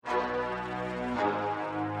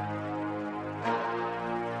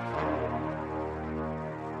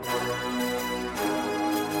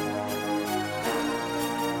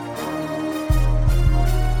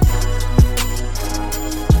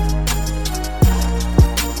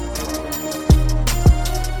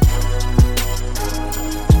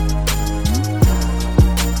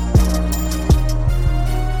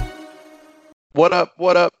What up?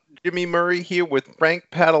 What up? Jimmy Murray here with Frank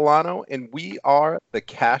Padalano, and we are the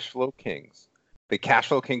Cash Flow Kings. The Cash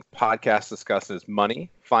Flow Kings podcast discusses money,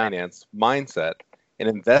 finance, mindset, and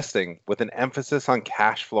investing with an emphasis on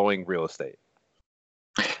cash flowing real estate.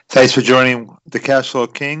 Thanks for joining the Cash Flow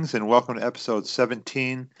Kings, and welcome to episode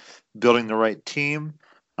 17, Building the Right Team.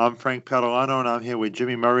 I'm Frank Padalano, and I'm here with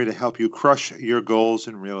Jimmy Murray to help you crush your goals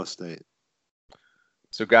in real estate.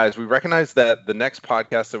 So, guys, we recognize that the next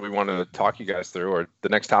podcast that we want to talk you guys through, or the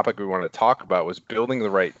next topic we want to talk about, was building the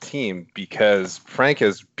right team, because Frank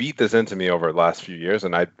has beat this into me over the last few years,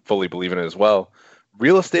 and I fully believe in it as well.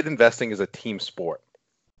 Real estate investing is a team sport.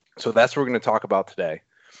 So that's what we're going to talk about today.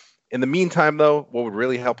 In the meantime, though, what would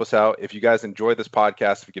really help us out, if you guys enjoy this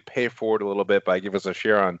podcast, if you could pay it forward a little bit by giving us a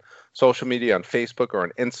share on social media, on Facebook or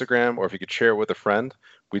on Instagram, or if you could share it with a friend,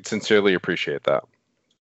 we'd sincerely appreciate that.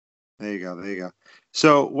 There you go.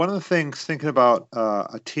 So one of the things, thinking about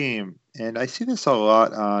a team, and I see this a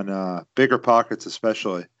lot on Bigger Pockets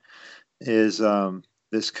especially, is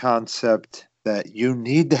this concept that you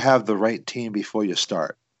need to have the right team before you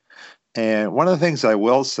start. And one of the things I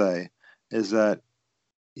will say is that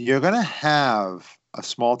you're going to have a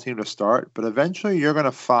small team to start, but eventually you're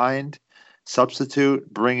going to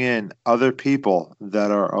bring in other people that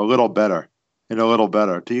are a little better.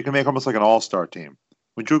 So you can make almost like an all-star team.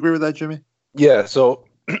 Would you agree with that, Jimmy? Yeah, so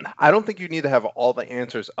I don't think you need to have all the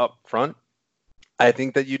answers up front. I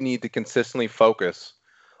think that you need to consistently focus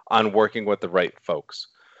on working with the right folks.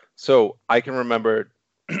 So I can remember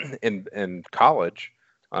in college,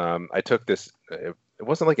 I took this, it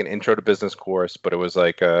wasn't like an intro to business course, but it was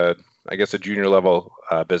like a junior level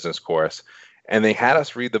business course. And they had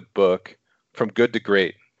us read the book From Good to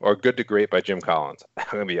Great, or Good to Great by Jim Collins. I'm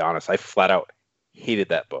going to be honest, I flat out hated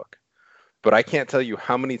that book. But I can't tell you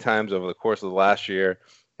how many times over the course of the last year,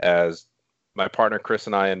 as my partner Chris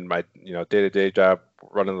and I, and my day-to-day job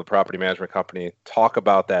running the property management company, talk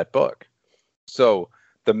about that book. So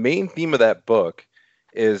the main theme of that book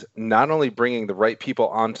is not only bringing the right people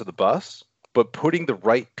onto the bus, but putting the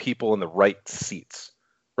right people in the right seats,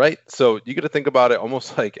 right? So you got to think about it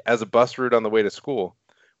almost like as a bus route on the way to school.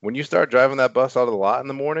 When you start driving that bus out of the lot in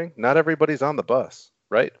the morning, not everybody's on the bus,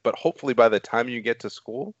 right? But hopefully by the time you get to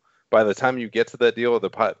school, by the time you get to that deal,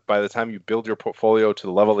 by the time you build your portfolio to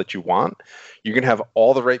the level that you want, you're going to have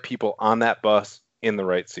all the right people on that bus in the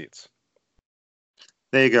right seats.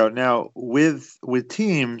 There you go. Now, with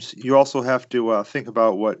teams, you also have to think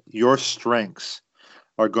about what your strengths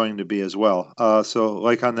are going to be as well. So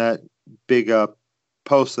like on that big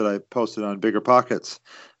post that I posted on Bigger Pockets,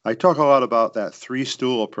 I talk a lot about that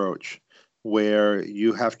 3-stool approach, where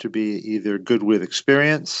you have to be either good with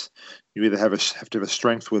experience, you either have to have a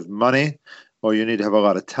strength with money, or you need to have a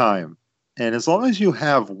lot of time. And as long as you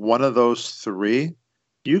have one of those three,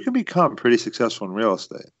 you can become pretty successful in real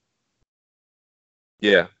estate.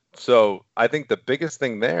 Yeah. So I think the biggest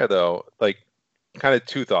thing there, though, like kind of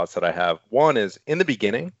two thoughts that I have. One is, in the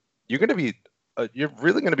beginning, you're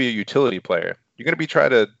really going to be a utility player. You're going to be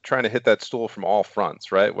trying to hit that stool from all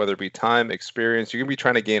fronts, right? Whether it be time, experience, you're going to be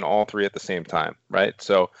trying to gain all three at the same time, right?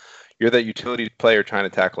 So you're that utility player trying to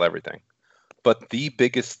tackle everything. But the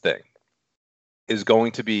biggest thing is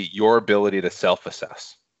going to be your ability to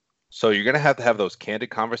self-assess. So you're going to have those candid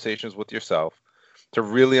conversations with yourself to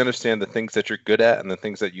really understand the things that you're good at and the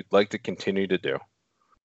things that you'd like to continue to do.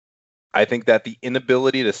 I think that the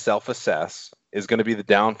inability to self-assess is going to be the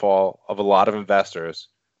downfall of a lot of investors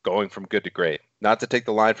going from good to great. Not to take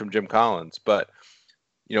the line from Jim Collins, but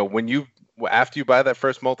after you buy that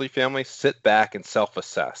first multifamily, sit back and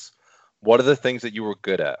self-assess. What are the things that you were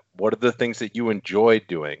good at? What are the things that you enjoyed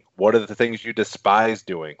doing? What are the things you despise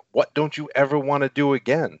doing? What don't you ever want to do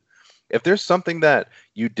again? If there's something that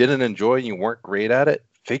you didn't enjoy and you weren't great at it,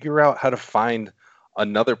 figure out how to find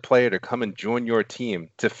another player to come and join your team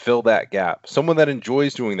to fill that gap. Someone that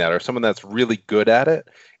enjoys doing that, or someone that's really good at it,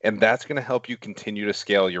 and that's going to help you continue to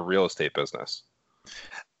scale your real estate business.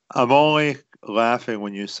 I'm only laughing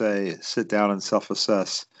when you say sit down and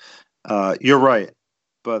self-assess. You're right,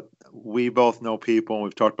 but we both know people, and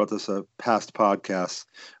we've talked about this in past podcasts.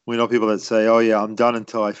 We know people that say, "Oh yeah, I'm done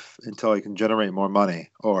until I can generate more money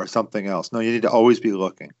or something else." No, you need to always be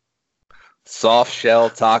looking. Soft shell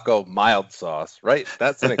taco, mild sauce, right?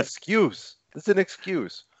 That's an excuse. That's an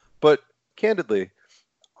excuse. But candidly,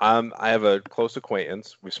 I have a close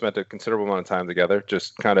acquaintance. We've spent a considerable amount of time together,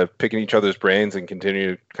 just kind of picking each other's brains and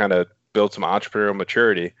continue to kind of build some entrepreneurial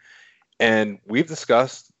maturity. And we've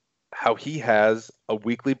discussed how he has a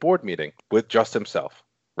weekly board meeting with just himself,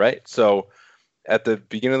 right? So at the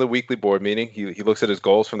beginning of the weekly board meeting, he looks at his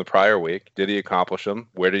goals from the prior week. Did he accomplish them?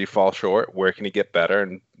 Where did he fall short? Where can he get better?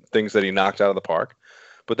 And things that he knocked out of the park.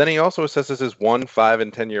 But then he also assesses his 1, 5,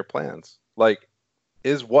 and 10-year plans. Like,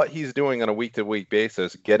 is what he's doing on a week-to-week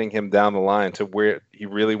basis getting him down the line to where he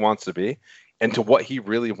really wants to be and to what he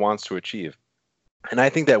really wants to achieve? And I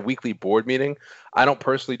think that weekly board meeting, I don't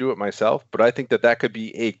personally do it myself, but I think that that could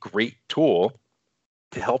be a great tool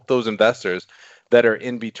to help those investors that are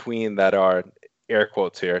in between, that are, air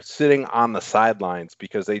quotes here, sitting on the sidelines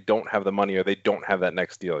because they don't have the money or they don't have that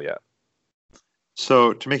next deal yet.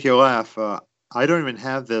 So to make you laugh, I don't even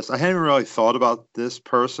have this. I hadn't really thought about this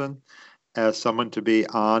person as someone to be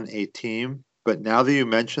on a team, but now that you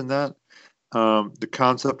mention that, the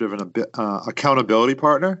concept of an accountability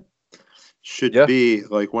partner should Yeah. be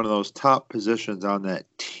like one of those top positions on that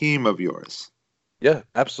team of yours. Yeah,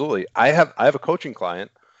 absolutely. I have a coaching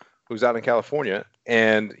client who's out in California,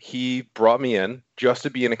 and he brought me in just to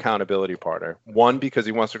be an accountability partner. One, because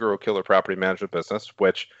he wants to grow a killer property management business,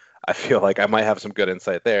 which I feel like I might have some good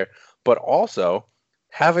insight there. But also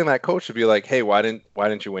having that coach to be like, hey, why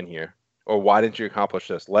didn't you win here? Or why didn't you accomplish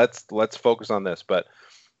this? Let's focus on this. But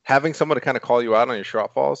having someone to kind of call you out on your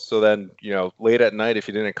shortfalls, so then, late at night, if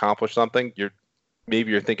you didn't accomplish something, you're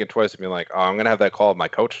thinking twice and being like, oh, I'm gonna have that call with my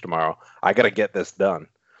coach tomorrow. I gotta get this done.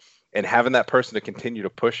 And having that person to continue to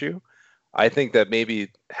push you, I think that maybe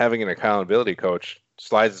having an accountability coach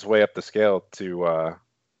slides its way up the scale to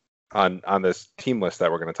on this team list that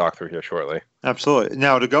we're going to talk through here shortly. Absolutely.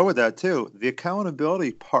 Now, to go with that too, the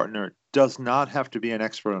accountability partner does not have to be an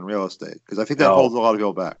expert on real estate, because I think that holds a lot of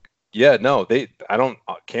people back. Yeah, no, I don't,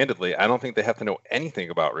 candidly, I don't think they have to know anything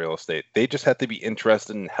about real estate. They just have to be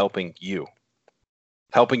interested in helping you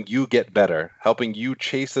get better, helping you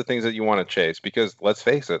chase the things that you want to chase. Because let's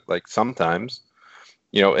face it, like sometimes,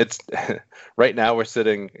 it's right now we're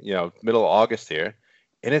sitting, middle of August here,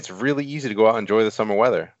 and it's really easy to go out and enjoy the summer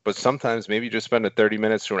weather. But sometimes maybe you just spend 30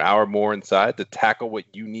 minutes to an hour more inside to tackle what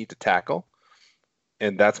you need to tackle.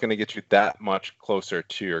 And that's going to get you that much closer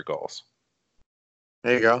to your goals.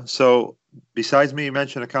 There you go. So besides me, you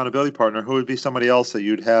mentioned accountability partner. Who would be somebody else that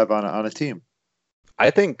you'd have on a team? I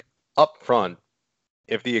think up front,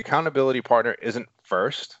 if the accountability partner isn't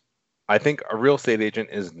first, I think a real estate agent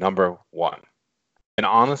is number one. And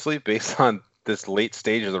honestly, based on this late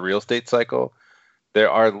stage of the real estate cycle, there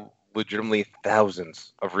are legitimately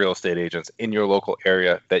thousands of real estate agents in your local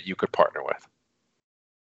area that you could partner with.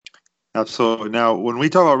 Absolutely. Now, when we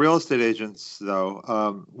talk about real estate agents,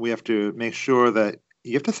 though, we have to make sure that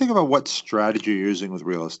you have to think about what strategy you're using with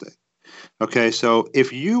real estate. Okay, so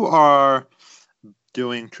if you are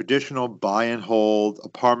doing traditional buy and hold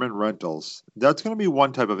apartment rentals, that's going to be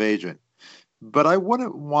one type of agent. But I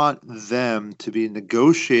wouldn't want them to be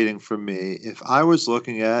negotiating for me if I was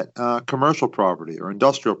looking at commercial property or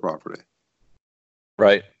industrial property.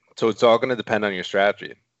 Right. So it's all going to depend on your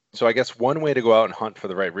strategy. So I guess one way to go out and hunt for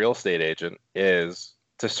the right real estate agent is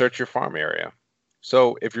to search your farm area.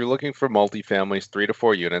 So if you're looking for multifamilies, 3 to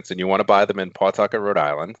 4 units, and you want to buy them in Pawtucket, Rhode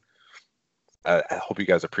Island, I hope you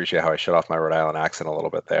guys appreciate how I shut off my Rhode Island accent a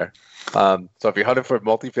little bit there. So if you're hunting for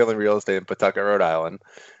multifamily real estate in Pawtucket, Rhode Island,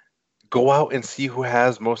 go out and see who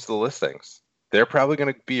has most of the listings. They're probably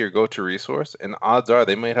going to be your go-to resource, and odds are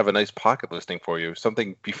they might have a nice pocket listing for you,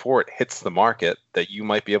 something before it hits the market that you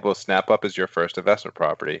might be able to snap up as your first investment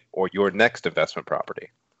property or your next investment property.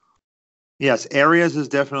 Yes, areas is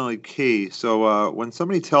definitely key. So when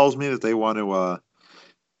somebody tells me that they want to,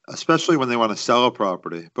 especially when they want to sell a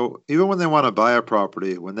property, but even when they want to buy a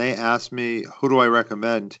property, when they ask me, who do I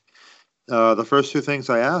recommend? The first two things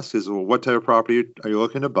I ask is, well, what type of property are you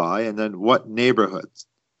looking to buy? And then what neighborhoods?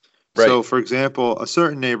 Right. So, for example, a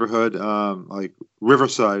certain neighborhood, like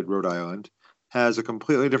Riverside, Rhode Island, has a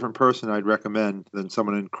completely different person I'd recommend than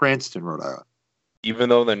someone in Cranston, Rhode Island. Even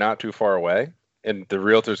though they're not too far away, and the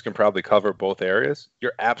realtors can probably cover both areas,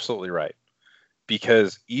 you're absolutely right.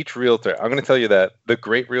 Because each realtor, I'm going to tell you that the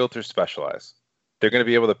great realtors specialize. They're going to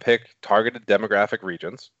be able to pick targeted demographic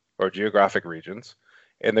regions or geographic regions,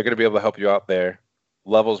 and they're going to be able to help you out there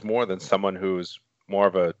levels more than someone who's more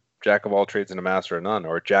of a jack of all trades and a master of none,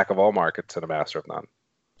 or a jack of all markets and a master of none.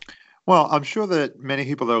 Well, I'm sure that many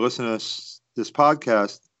people that are listening to this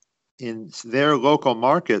podcast in their local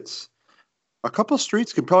markets, a couple of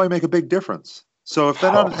streets can probably make a big difference. So if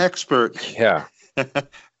they're not an expert, yeah.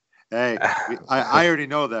 Hey, I already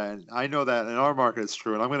know that. I know that in our market it's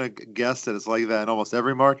true, and I'm going to guess that it's like that in almost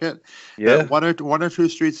every market. Yeah. That one or two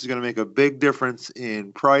streets is going to make a big difference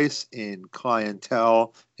in price, in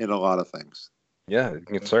clientele, in a lot of things. Yeah, it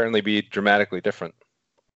can certainly be dramatically different.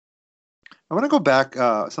 I want to go back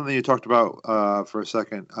something you talked about for a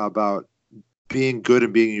second about being good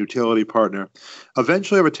and being a utility partner.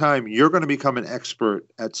 Eventually, over time, you're going to become an expert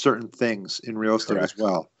at certain things in real estate as Correct.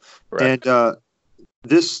 well. And Correct.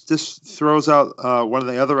 this throws out one of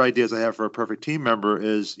the other ideas I have for a perfect team member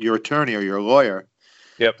is your attorney or your lawyer.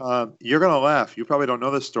 Yep. You're going to laugh. You probably don't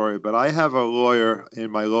know this story, but I have a lawyer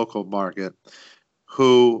in my local market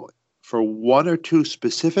who, for one or two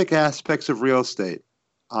specific aspects of real estate,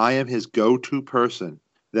 I am his go-to person.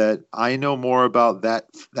 That I know more about that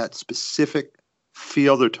specific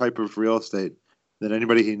field or type of real estate than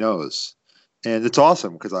anybody he knows. And it's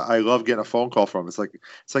awesome because I love getting a phone call from him. It's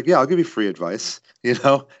like, yeah, I'll give you free advice.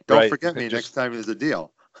 Don't Right. forget me next Just time there's a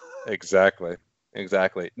deal. exactly.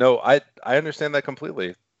 Exactly. No, I understand that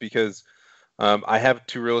completely because I have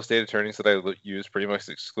two real estate attorneys that use pretty much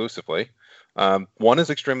exclusively. One is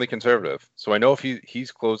extremely conservative, so I know if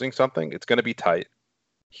he's closing something, it's going to be tight.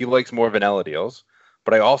 He likes more vanilla deals,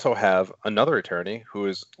 but I also have another attorney who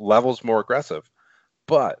is levels more aggressive.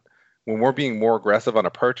 But when we're being more aggressive on a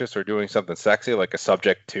purchase or doing something sexy like a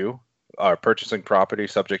subject to, purchasing property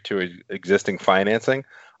subject to existing financing,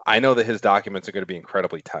 I know that his documents are going to be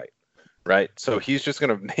incredibly tight, right? So he's just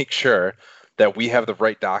going to make sure that we have the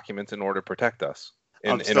right documents in order to protect us.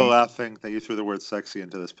 I'm still laughing that you threw the word sexy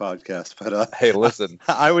into this podcast, but hey, listen.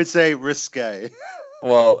 I would say risque.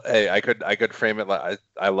 Well, hey, I could frame it like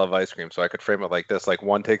I love ice cream, so I could frame it like this: like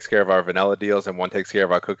one takes care of our vanilla deals and one takes care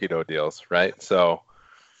of our cookie dough deals, right? So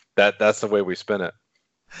that's the way we spin it.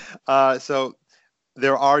 So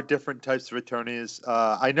there are different types of attorneys.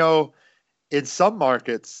 I know in some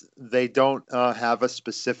markets they don't have a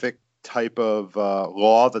specific type of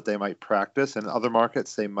law that they might practice. In other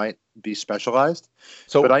markets, they might be specialized.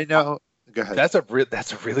 But So I know. Go ahead. that's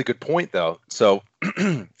a really good point, though. So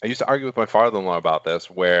I used to argue with my father-in-law about this,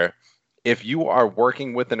 where if you are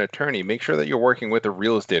working with an attorney, make sure that you're working with a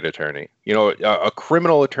real estate attorney. You know, a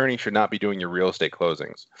criminal attorney should not be doing your real estate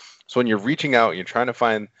closings. So when you're reaching out, you're trying to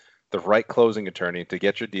find the right closing attorney to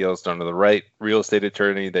get your deals done, or the right real estate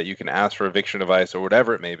attorney that you can ask for eviction advice or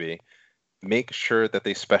whatever it may be. Make sure that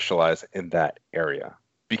they specialize in that area,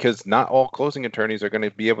 because not all closing attorneys are going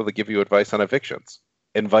to be able to give you advice on evictions,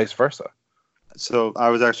 and vice versa. So I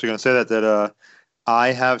was actually going to say that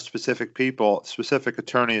I have specific people, specific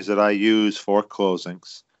attorneys that I use for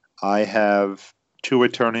closings. I have two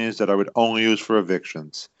attorneys that I would only use for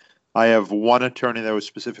evictions. I have one attorney that was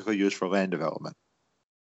specifically used for land development.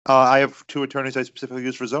 I have two attorneys I specifically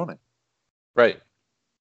use for zoning. Right.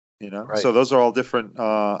 So Right. those are all different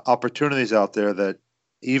opportunities out there that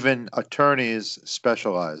even attorneys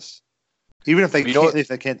specialize. Even if You know, if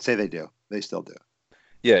they can't say they do, they still do.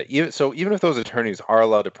 yeah. Even if those attorneys are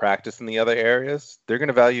allowed to practice in the other areas, they're going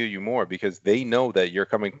to value you more because they know that you're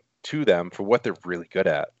coming to them for what they're really good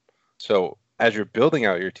at. So as you're building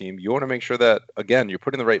out your team, you want to make sure that, again, you're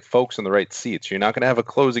putting the right folks in the right seats. You're not going to have a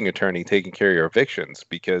closing attorney taking care of your evictions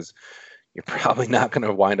because you're probably not going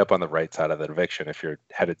to wind up on the right side of the eviction if you're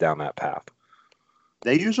headed down that path.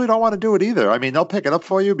 They usually don't want to do it either. I mean, they'll pick it up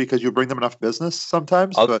for you because you bring them enough business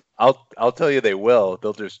sometimes, I'll but I'll tell you they will.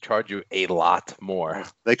 They'll just charge you a lot more,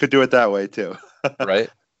 they could do it that way too. right?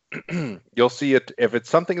 You'll see it if it's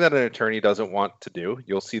something that an attorney doesn't want to do,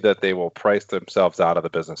 you'll see that they will price themselves out of the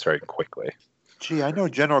business very quickly. Gee, I know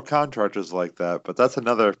general contractors like that, but that's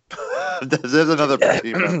another. There's another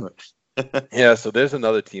team member. Yeah, so there's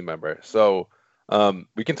another team member. So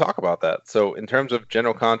we can talk about that. So in terms of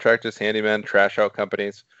general contractors, handymen, trash out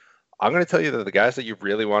companies, I'm going to tell you that the guys that you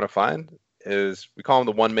really want to find is we call them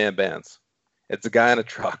the one-man bands. It's a guy in a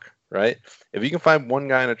truck, right? If you can find one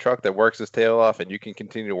guy in a truck that works his tail off and you can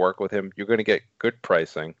continue to work with him, you're going to get good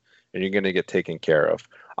pricing and you're going to get taken care of.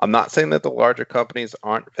 I'm not saying that the larger companies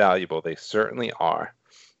aren't valuable. They certainly are.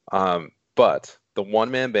 But the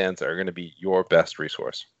one-man bands are going to be your best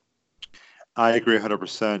resource. I agree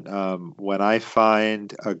 100%. When I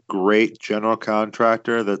find a great general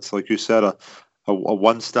contractor that's, like you said, a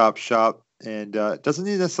one-stop shop, and it doesn't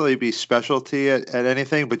need necessarily be specialty at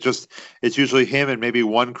anything, but just it's usually him and maybe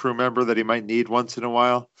one crew member that he might need once in a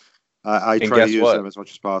while. I And try to guess use what? them as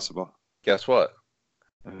much as possible. Guess what?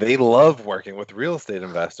 They love working with real estate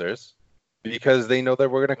investors because they know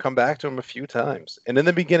that we're going to come back to them a few times. And in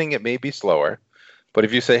the beginning, it may be slower. But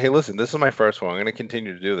if you say, hey, listen, this is my first one, I'm going to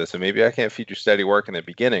continue to do this. And maybe I can't feed you steady work in the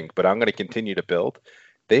beginning, but I'm going to continue to build.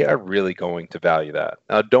 They are really going to value that.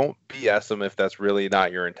 Now, don't BS them if that's really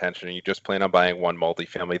not your intention and you just plan on buying one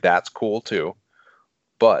multifamily. That's cool too.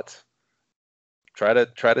 But try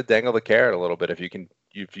to dangle the carrot a little bit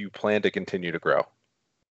if you plan to continue to grow.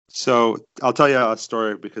 So I'll tell you a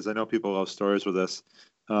story because I know people love stories with this.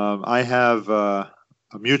 I have a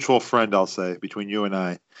mutual friend, I'll say, between you and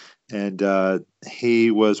I. and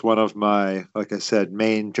he was one of my, like I said,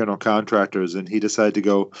 main general contractors, and he decided to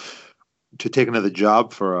go to take another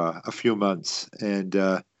job for a few months,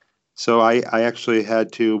 and so I actually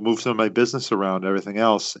had to move some of my business around, everything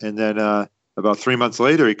else, and then about 3 months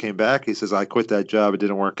later, he came back. He says, "I quit that job. It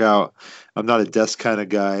didn't work out. I'm not a desk kind of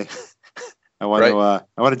guy. Right.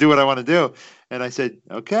 I want to do what I want to do." And I said,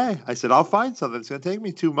 "Okay." I said, "I'll find something. It's going to take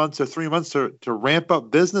me 2 months or 3 months to ramp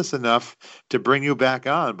up business enough to bring you back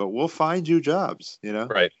on, but we'll find you jobs, you know?"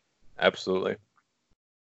 Right. Absolutely.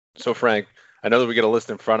 So, Frank, I know that we get a list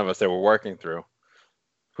in front of us that we're working through.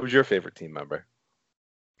 Who's your favorite team member?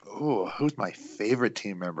 Oh, who's my favorite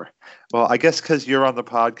team member? Well, I guess because you're on the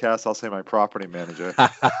podcast, I'll say my property manager.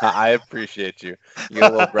 I appreciate you. You get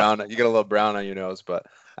a little brown. You get a little brown on your nose, but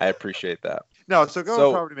I appreciate that. No, so go with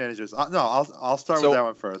So, property managers. No, I'll start with so that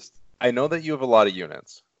one first. I know that you have a lot of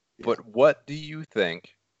units, Yeah. but what do you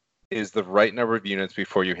think is the right number of units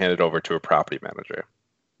before you hand it over to a property manager?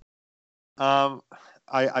 Um,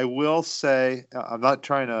 I will say I'm not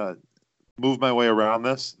trying to move my way around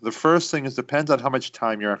this. The first thing is depends on how much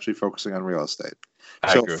time you're actually focusing on real estate.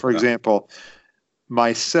 I So, agree with for that. example,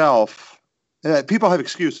 myself, people have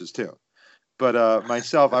excuses too, but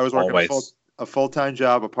myself, I was working Always. a full-time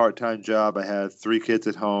job, a part-time job. I had 3 kids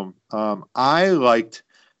at home. I liked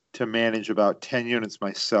to manage about 10 units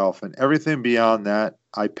myself, and everything beyond that,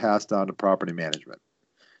 I passed on to property management.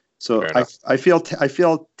 So Fair enough. I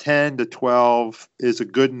feel 10 to 12 is a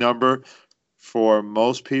good number for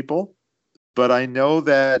most people, but I know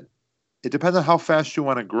that it depends on how fast you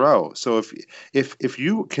want to grow. So if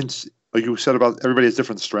you can, like you said about everybody has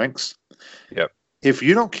different strengths. Yep. If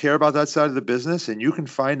you don't care about that side of the business and you can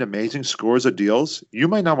find amazing scores of deals, you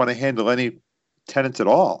might not want to handle any tenants at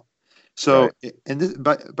all. So, Right. and this,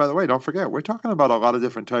 by the way, don't forget, we're talking about a lot of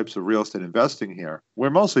different types of real estate investing here. We're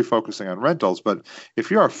mostly focusing on rentals, but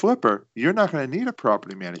if you're a flipper, you're not going to need a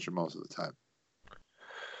property manager most of the time.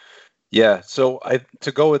 Yeah. So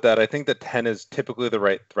to go with that, I think that 10 is typically the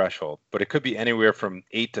right threshold, but it could be anywhere from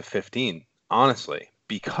 8 to 15, honestly,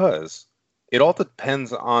 because it all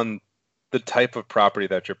depends on the type of property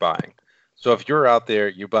that you're buying. So if you're out there,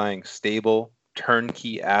 you're buying stable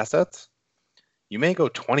turnkey assets, you may go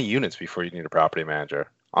 20 units before you need a property manager.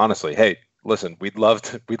 Honestly, hey, listen, we'd love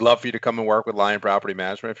for you to come and work with Lion Property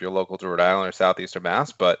Management if you're local to Rhode Island or Southeastern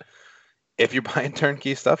Mass, but if you're buying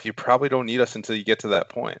turnkey stuff, you probably don't need us until you get to that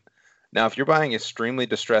point. Now, if you're buying extremely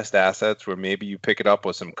distressed assets where maybe you pick it up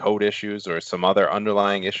with some code issues or some other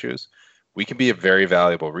underlying issues, we can be a very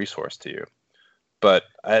valuable resource to you. But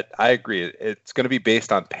I agree, it's going to be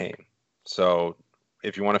based on pain. So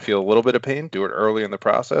if you want to feel a little bit of pain, do it early in the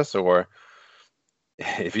process, or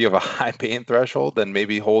if you have a high pain threshold, then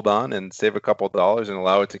maybe hold on and save a couple of dollars and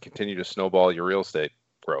allow it to continue to snowball your real estate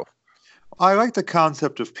growth. I like the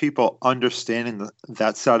concept of people understanding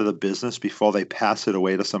that side of the business before they pass it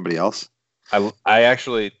away to somebody else.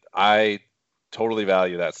 I totally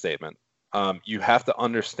value that statement. You have to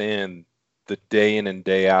understand the day in and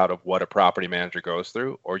day out of what a property manager goes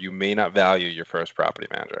through, or you may not value your first property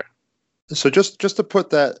manager. So just to put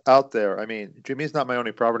that out there, I mean, Jimmy's not my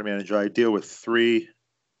only property manager. I deal with 3,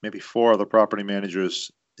 maybe 4 other property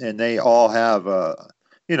managers, and they all have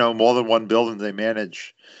more than one building they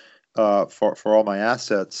manage for all my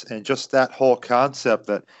assets. And just that whole concept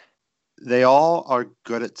that they all are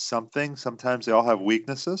good at something. Sometimes they all have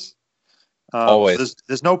weaknesses. So Always. Yeah.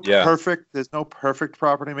 there's no perfect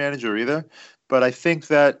property manager either. But I think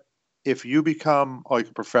that if you become like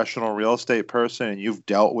a professional real estate person and you've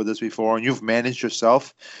dealt with this before and you've managed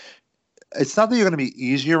yourself, it's not that you're going to be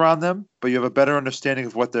easier on them, but you have a better understanding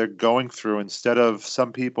of what they're going through instead of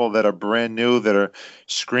some people that are brand new that are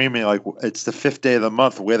screaming like it's the 5th day of the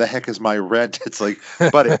month. Where the heck is my rent? It's like,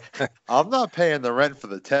 buddy, I'm not paying the rent for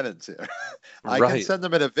the tenants here. I can Right. send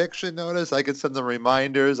them an eviction notice. I can send them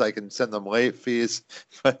reminders. I can send them late fees,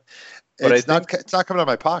 but But it's not coming out of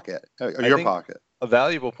my pocket or I your think pocket. a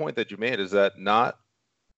valuable point that you made is that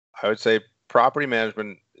I would say property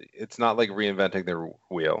management, it's not like reinventing the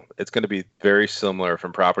wheel. It's going to be very similar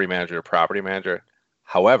from property manager to property manager.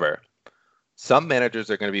 However, some managers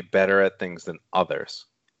are going to be better at things than others.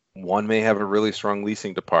 One may have a really strong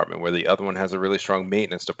leasing department where the other one has a really strong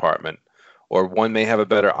maintenance department, or one may have a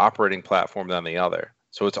better operating platform than the other.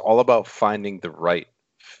 So it's all about finding the right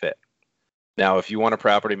fit. Now, if you want a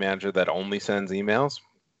property manager that only sends emails,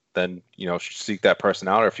 then seek that person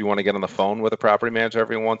out. Or if you want to get on the phone with a property manager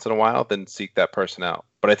every once in a while, then seek that person out.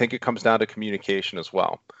 But I think it comes down to communication as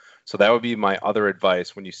well. So that would be my other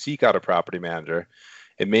advice when you seek out a property manager.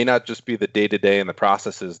 It may not just be the day-to-day and the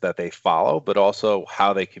processes that they follow, but also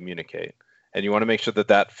how they communicate. And you want to make sure that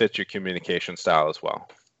that fits your communication style as well.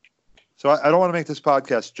 So I don't want to make this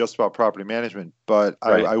podcast just about property management, but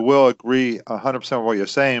Right. I will agree 100% with what you're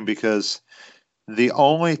saying, because the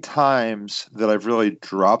only times that I've really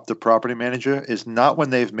dropped the property manager is not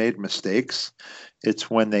when they've made mistakes.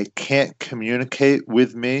 It's when they can't communicate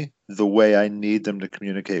with me the way I need them to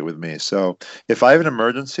communicate with me. So if I have an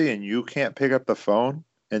emergency and you can't pick up the phone,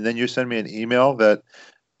 and then you send me an email that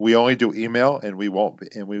we only do email and we won't be,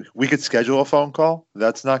 and we could schedule a phone call,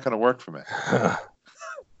 that's not going to work for me.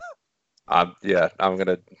 Yeah, I'm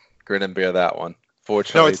gonna grin and bear that one. No,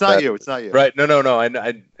 Fortunately, it's not that you. It's not you. right. No.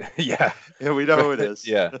 Yeah, Yeah, we know who it is.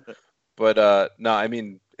 yeah. But no, I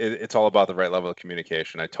mean, it's all about the right level of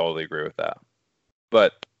communication. I totally agree with that.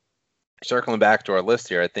 But circling back to our list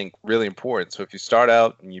here, I think really important. So if you start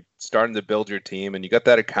out and you're starting to build your team and you got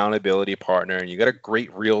that accountability partner and you got a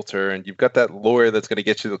great realtor and you've got that lawyer that's going to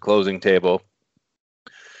get you to the closing table,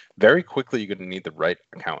 very quickly you're going to need the right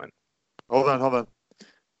accountant. Hold on.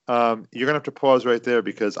 You're gonna have to pause right there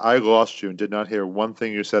because I lost you and did not hear one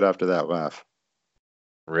thing you said after that laugh.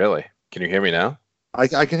 Really? Can you hear me now? I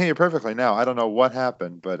can hear you perfectly now. I don't know what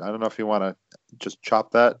happened, but I don't know if you want to just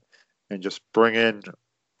chop that and just bring in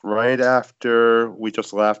right after we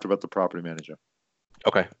just laughed about the property manager.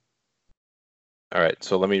 Okay. All right.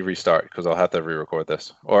 So let me restart because I'll have to re-record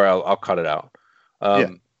this, or I'll cut it out. Yeah.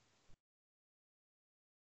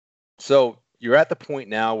 So you're at the point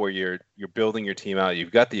now where you're building your team out.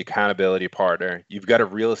 You've got the accountability partner. You've got a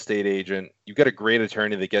real estate agent. You've got a great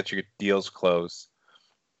attorney that gets your deals closed.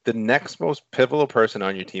 The next most pivotal person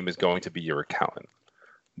on your team is going to be your accountant.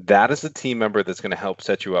 That is the team member that's going to help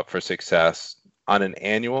set you up for success on an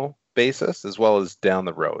annual basis as well as down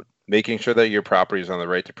the road, making sure that your property is on the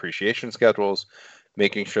right depreciation schedules,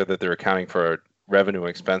 making sure that they're accounting for revenue and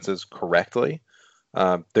expenses correctly.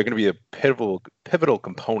 They're going to be a pivotal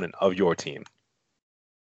component of your team.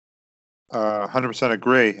 100%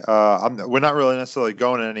 agree. We're not really necessarily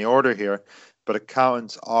going in any order here, but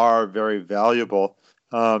accountants are very valuable.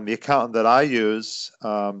 The accountant that I use,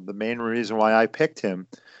 the main reason why I picked him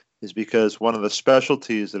is because one of the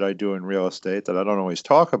specialties that I do in real estate that I don't always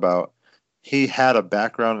talk about, he had a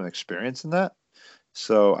background and experience in that.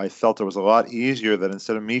 So I felt it was a lot easier that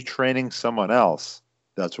instead of me training someone else,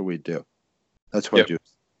 that's what we do. That's what I Yep. do.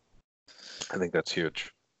 I think that's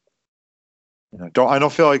huge. I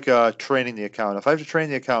don't feel like training the accountant. If I have to train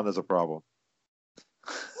the accountant, there's a problem.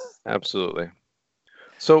 Absolutely.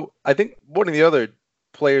 So I think one of the other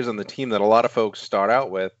players on the team that a lot of folks start out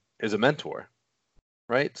with is a mentor,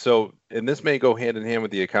 right? So, and this may go hand in hand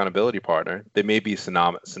with the accountability partner. They may be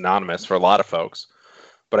synonymous for a lot of folks,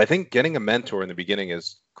 but I think getting a mentor in the beginning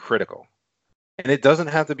is critical. And it doesn't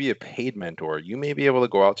have to be a paid mentor. You may be able to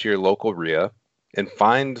go out to your local RIA and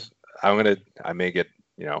find, I may get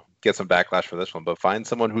some backlash for this one, but find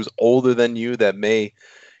someone who's older than you that may,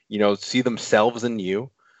 see themselves in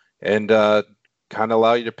you and kind of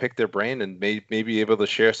allow you to pick their brain and may be able to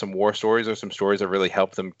share some war stories or some stories that really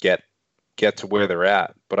help them get to where they're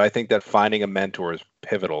at. But I think that finding a mentor is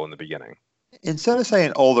pivotal in the beginning. Instead of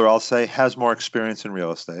saying older, I'll say has more experience in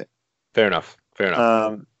real estate. Fair enough.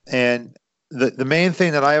 And the main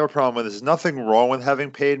thing that I have a problem with is nothing wrong with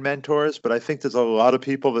having paid mentors, but I think there's a lot of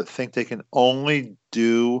people that think they can only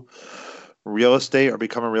do real estate or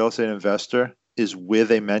become a real estate investor is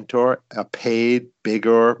with a mentor, a paid,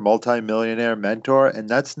 bigger, multimillionaire mentor, and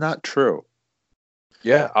that's not true.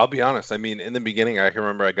 Yeah, I'll be honest. I mean, in the beginning, I can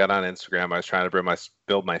remember I got on Instagram. I was trying to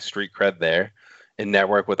build my street cred there and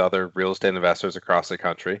network with other real estate investors across the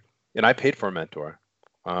country. And I paid for a mentor.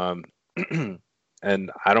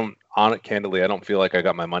 And candidly, I don't feel like I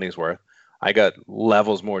got my money's worth. I got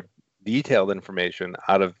levels more detailed information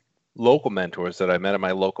out of local mentors that I met at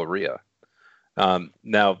my local RIA.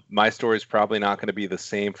 Now, my story is probably not going to be the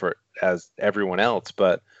same as everyone else,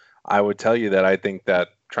 but I would tell you that I think that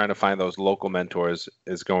trying to find those local mentors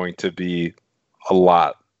is going to be a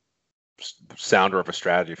lot sounder of a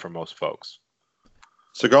strategy for most folks.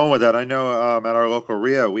 So going with that, I know at our local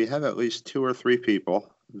RIA, we have at least 2 or 3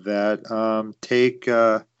 people that take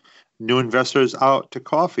new investors out to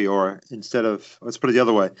coffee, or instead of, let's put it the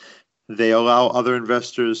other way, they allow other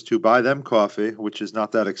investors to buy them coffee, which is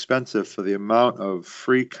not that expensive for the amount of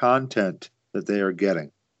free content that they are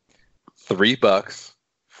getting. $3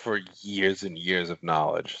 for years and years of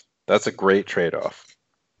knowledge. That's a great trade-off.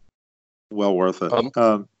 Well worth it.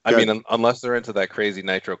 I mean, unless they're into that crazy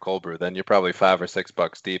nitro cold brew, then you're probably $5 or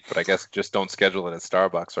 $6 deep. But I guess just don't schedule it at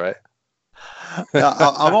Starbucks, right?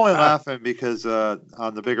 I'm only laughing because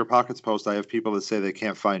on the Bigger Pockets post, I have people that say they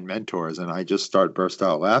can't find mentors, and I just burst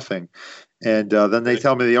out laughing. And then they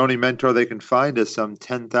tell me the only mentor they can find is some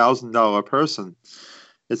 $10,000 person.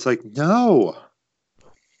 It's like, no.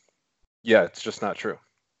 Yeah, it's just not true.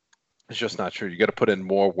 It's just not true. You got to put in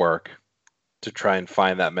more work to try and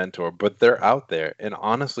find that mentor, but they're out there. And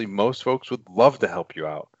honestly, most folks would love to help you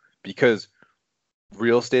out because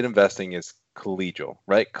real estate investing is collegial,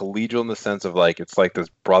 right? Collegial in the sense of like it's like this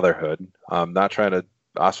brotherhood. Not trying to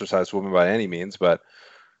ostracize women by any means, but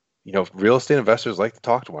real estate investors like to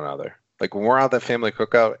talk to one another. Like when we're out at that family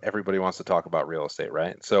cookout, everybody wants to talk about real estate,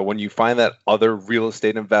 right? So when you find that other real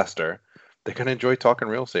estate investor, they're going to enjoy talking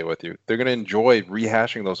real estate with you. They're going to enjoy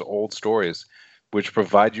rehashing those old stories, which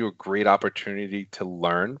provide you a great opportunity to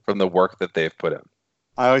learn from the work that they've put in.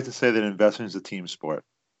 I like to say that investing is a team sport.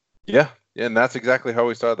 Yeah. And that's exactly how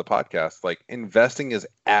we started the podcast. Like investing is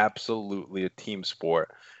absolutely a team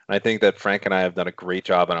sport. And I think that Frank and I have done a great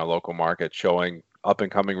job in our local market showing up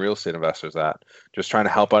and coming real estate investors that just trying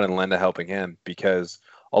to help out and lend a helping hand because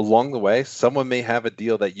along the way, someone may have a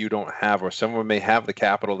deal that you don't have, or someone may have the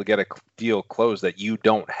capital to get a deal closed that you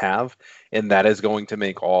don't have. And that is going to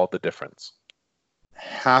make all the difference.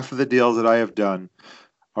 Half of the deals that I have done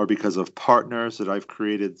are because of partners that I've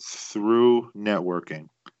created through networking,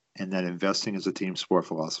 and that investing is a team sport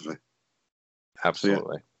philosophy. So yeah.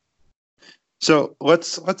 Absolutely. So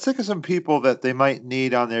let's think of some people that they might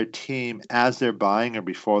need on their team as they're buying or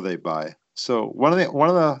before they buy. So one of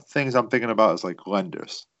the things I'm thinking about is like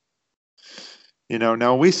lenders.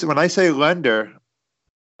 Now when I say lender,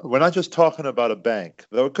 we're not just talking about a bank,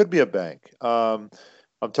 though it could be a bank. I'm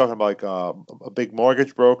talking about like a big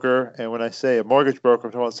mortgage broker, and when I say a mortgage broker,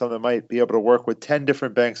 I'm talking about someone that might be able to work with 10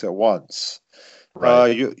 different banks at once.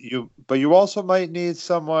 Right. But you also might need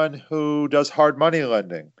someone who does hard money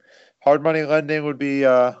lending. Hard money lending would be,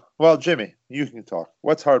 well, Jimmy, you can talk.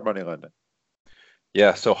 What's hard money lending?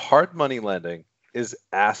 Yeah. So hard money lending is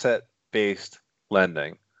asset based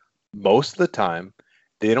lending. Most of the time,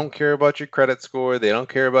 they don't care about your credit score. They don't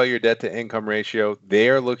care about your debt to income ratio. They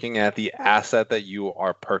are looking at the asset that you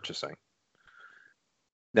are purchasing.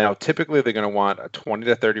 Now, typically, they're going to want a 20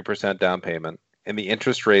 to 30% down payment, and the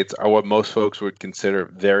interest rates are what most folks would consider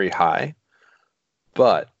very high.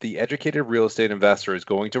 But the educated real estate investor is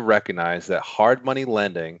going to recognize that hard money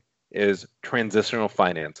lending is transitional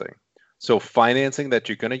financing. So, financing that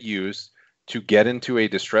you're going to use to get into a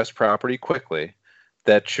distressed property quickly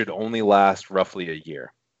that should only last roughly a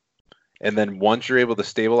year. And then once you're able to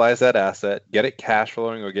stabilize that asset, get it cash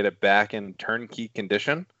flowing or get it back in turnkey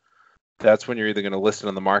condition, that's when you're either going to list it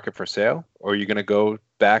on the market for sale or you're going to go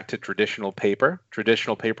back to traditional paper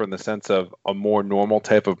in the sense of a more normal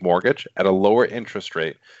type of mortgage at a lower interest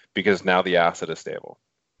rate because now the asset is stable.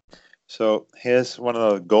 So here's one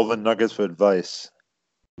of the golden nuggets of advice.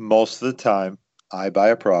 Most of the time, I buy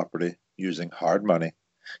a property using hard money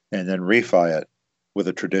and then refi it with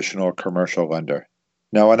a traditional commercial lender.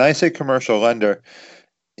 Now, when I say commercial lender,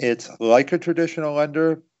 it's like a traditional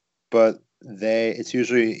lender, but it's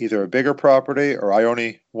usually either a bigger property or I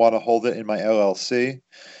only want to hold it in my LLC.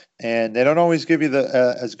 And they don't always give you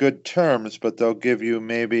the as good terms, but they'll give you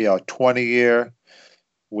maybe a 20-year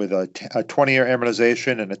with a 20-year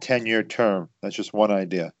amortization and a 10-year term. That's just one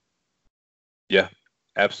idea. Yeah,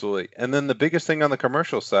 absolutely. And then the biggest thing on the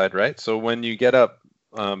commercial side, right? So when you get up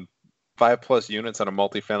 5+ units on a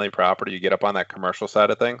multifamily property, you get up on that commercial side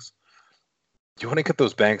of things, you want to get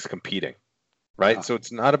those banks competing, right? Yeah. So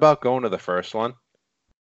it's not about going to the first one.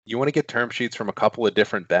 You want to get term sheets from a couple of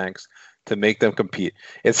different banks to make them compete.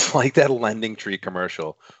 It's like that lending tree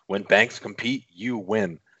commercial. When banks compete, you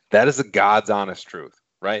win. That is the God's honest truth,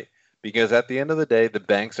 right? Because at the end of the day, the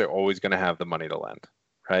banks are always going to have the money to lend,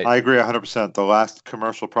 right? I agree 100%. The last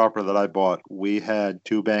commercial property that I bought, we had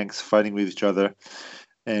two banks fighting with each other,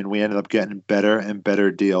 and we ended up getting better and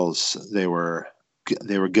better deals. They were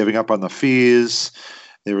giving up on the fees.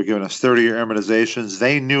 They were giving us 30-year amortizations.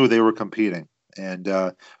 They knew they were competing. And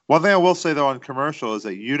one thing I will say though on commercial is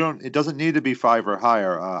that it doesn't need to be 5 or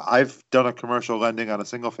higher. I've done a commercial lending on a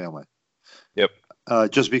single family. Yep.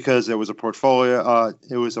 Just because it was a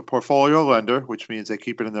portfolio lender, which means they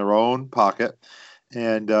keep it in their own pocket.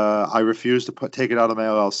 And I refuse to take it out of my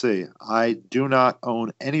LLC. I do not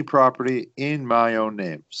own any property in my own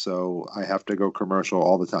name, so I have to go commercial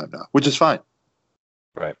all the time now, which is fine.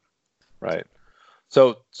 Right. Right.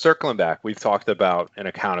 So circling back, we've talked about an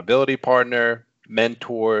accountability partner,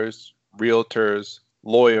 mentors, realtors,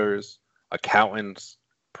 lawyers, accountants,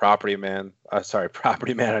 property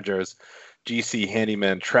managers, GC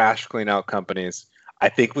handyman, trash clean out companies. I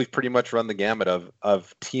think we've pretty much run the gamut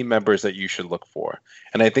of team members that you should look for.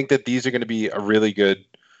 And I think that these are going to be a really good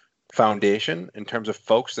foundation in terms of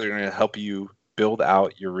folks that are going to help you build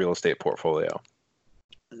out your real estate portfolio.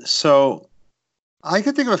 So I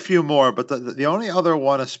could think of a few more, but the only other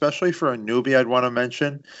one, especially for a newbie, I'd want to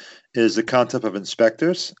mention is the concept of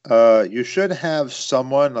inspectors. You should have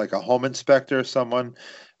someone like a home inspector, someone,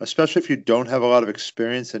 especially if you don't have a lot of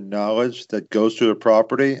experience and knowledge that goes through the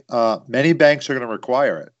property. Many banks are going to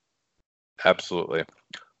require it. Absolutely.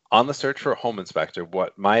 On the search for a home inspector,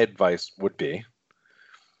 what my advice would be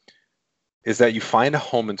is that you find a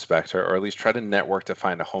home inspector, or at least try to network to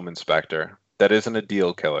find a home inspector that isn't a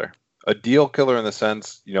deal killer. A deal killer in the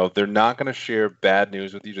sense, they're not going to share bad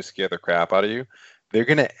news with you to scare the crap out of you. They're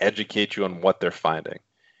going to educate you on what they're finding.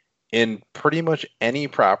 In pretty much any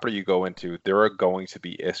property you go into, there are going to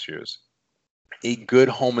be issues. A good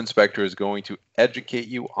home inspector is going to educate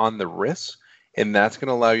you on the risks, and that's going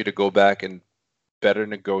to allow you to go back and better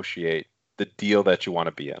negotiate the deal that you want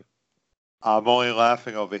to be in. I'm only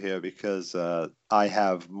laughing over here because I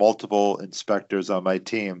have multiple inspectors on my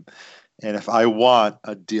team. And if I want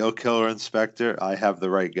a deal killer inspector, I have the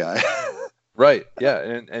right guy. Right.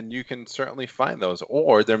 Yeah. And you can certainly find those.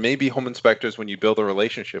 Or there may be home inspectors when you build a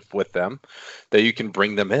relationship with them that you can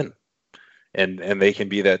bring them in and they can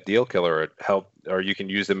be that deal killer or help, or you can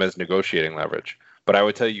use them as negotiating leverage. But I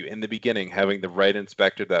would tell you in the beginning, having the right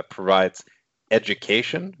inspector that provides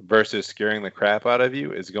education versus scaring the crap out of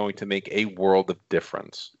you is going to make a world of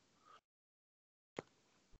difference.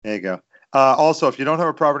 There you go. Also, if you don't have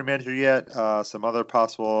a property manager yet, some other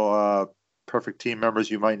possible perfect team members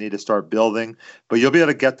you might need to start building, but you'll be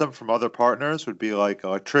able to get them from other partners would be like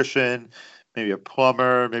electrician, maybe a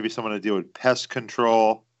plumber, maybe someone to deal with pest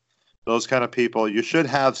control, those kind of people. You should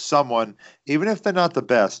have someone, even if they're not the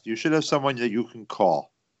best, you should have someone that you can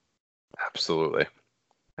call. Absolutely.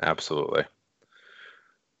 Absolutely.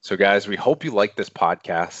 So guys, we hope you like this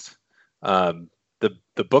podcast.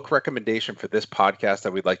 The book recommendation for this podcast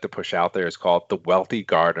that we'd like to push out there is called The Wealthy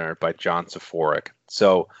Gardener by John Saforic.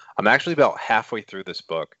 So I'm actually about halfway through this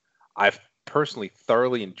book. I've personally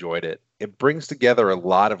thoroughly enjoyed it. It brings together a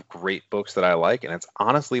lot of great books that I like, and it's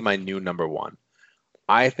honestly my new number one.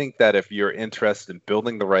 I think that if you're interested in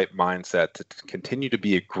building the right mindset to continue to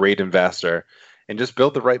be a great investor and just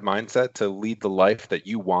build the right mindset to lead the life that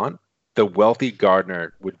you want, The Wealthy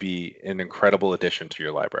Gardener would be an incredible addition to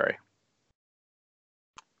your library.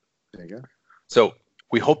 There you go. So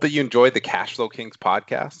we hope that you enjoyed the Cash Flow Kings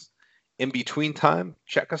podcast. In between time,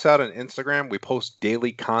 check us out on Instagram. We post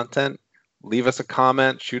daily content. Leave us a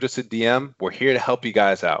comment, shoot us a DM. We're here to help you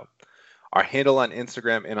guys out. Our handle on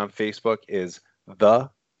Instagram and on Facebook is The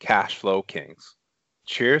Cash Flow Kings.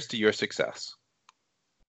 Cheers to your success.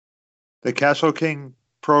 The Cash Flow King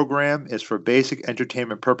program is for basic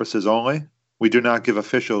entertainment purposes only. We do not give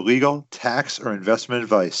official legal, tax, or investment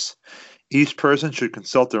advice. Each person should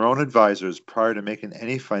consult their own advisors prior to making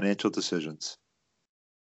any financial decisions.